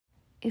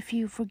if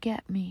you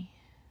forget me,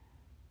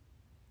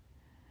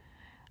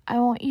 I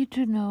want you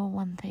to know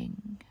one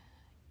thing.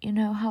 You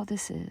know how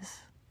this is.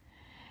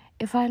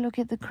 If I look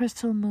at the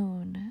crystal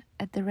moon,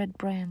 at the red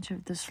branch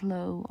of the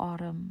slow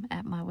autumn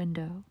at my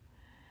window,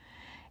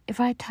 if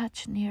I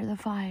touch near the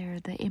fire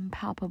the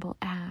impalpable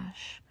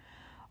ash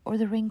or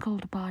the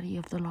wrinkled body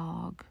of the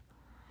log,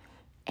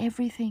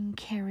 everything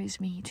carries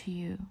me to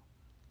you,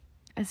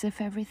 as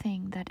if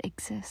everything that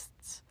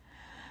exists,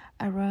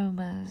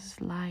 aromas,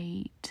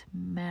 light,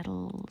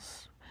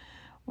 metals,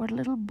 were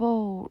little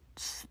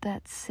boats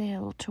that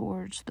sail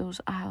towards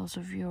those isles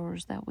of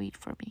yours that wait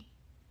for me.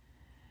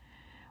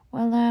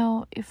 Well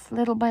now, if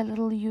little by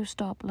little you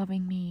stop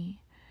loving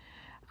me,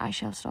 I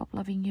shall stop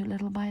loving you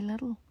little by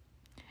little.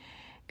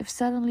 If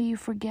suddenly you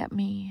forget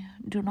me,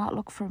 do not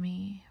look for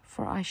me,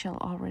 for I shall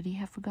already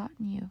have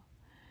forgotten you.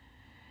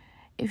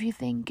 If you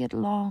think it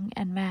long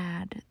and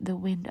mad, the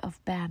wind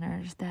of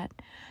banners that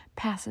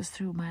passes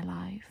through my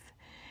life,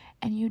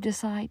 and you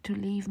decide to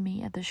leave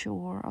me at the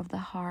shore of the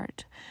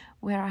heart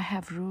where I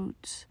have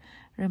roots,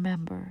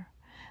 remember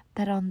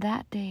that on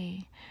that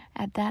day,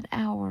 at that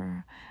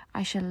hour,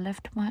 I shall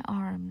lift my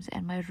arms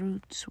and my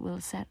roots will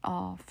set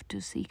off to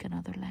seek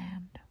another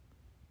land.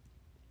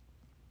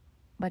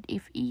 But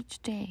if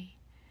each day,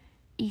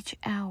 each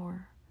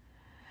hour,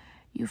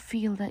 you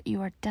feel that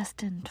you are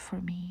destined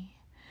for me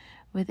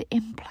with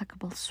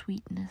implacable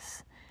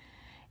sweetness,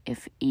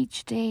 if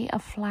each day a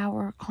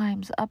flower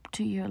climbs up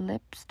to your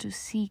lips to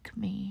seek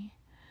me,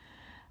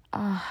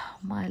 ah,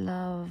 my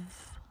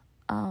love,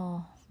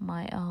 oh,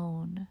 my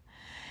own,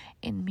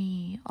 in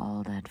me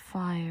all that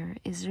fire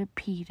is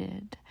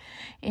repeated.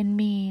 In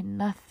me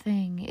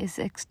nothing is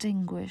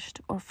extinguished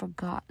or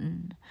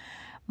forgotten.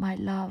 My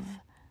love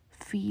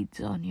feeds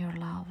on your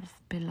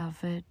love,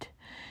 beloved,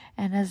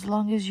 and as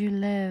long as you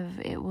live,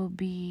 it will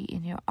be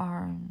in your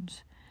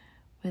arms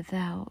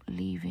without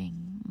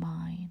leaving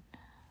mine.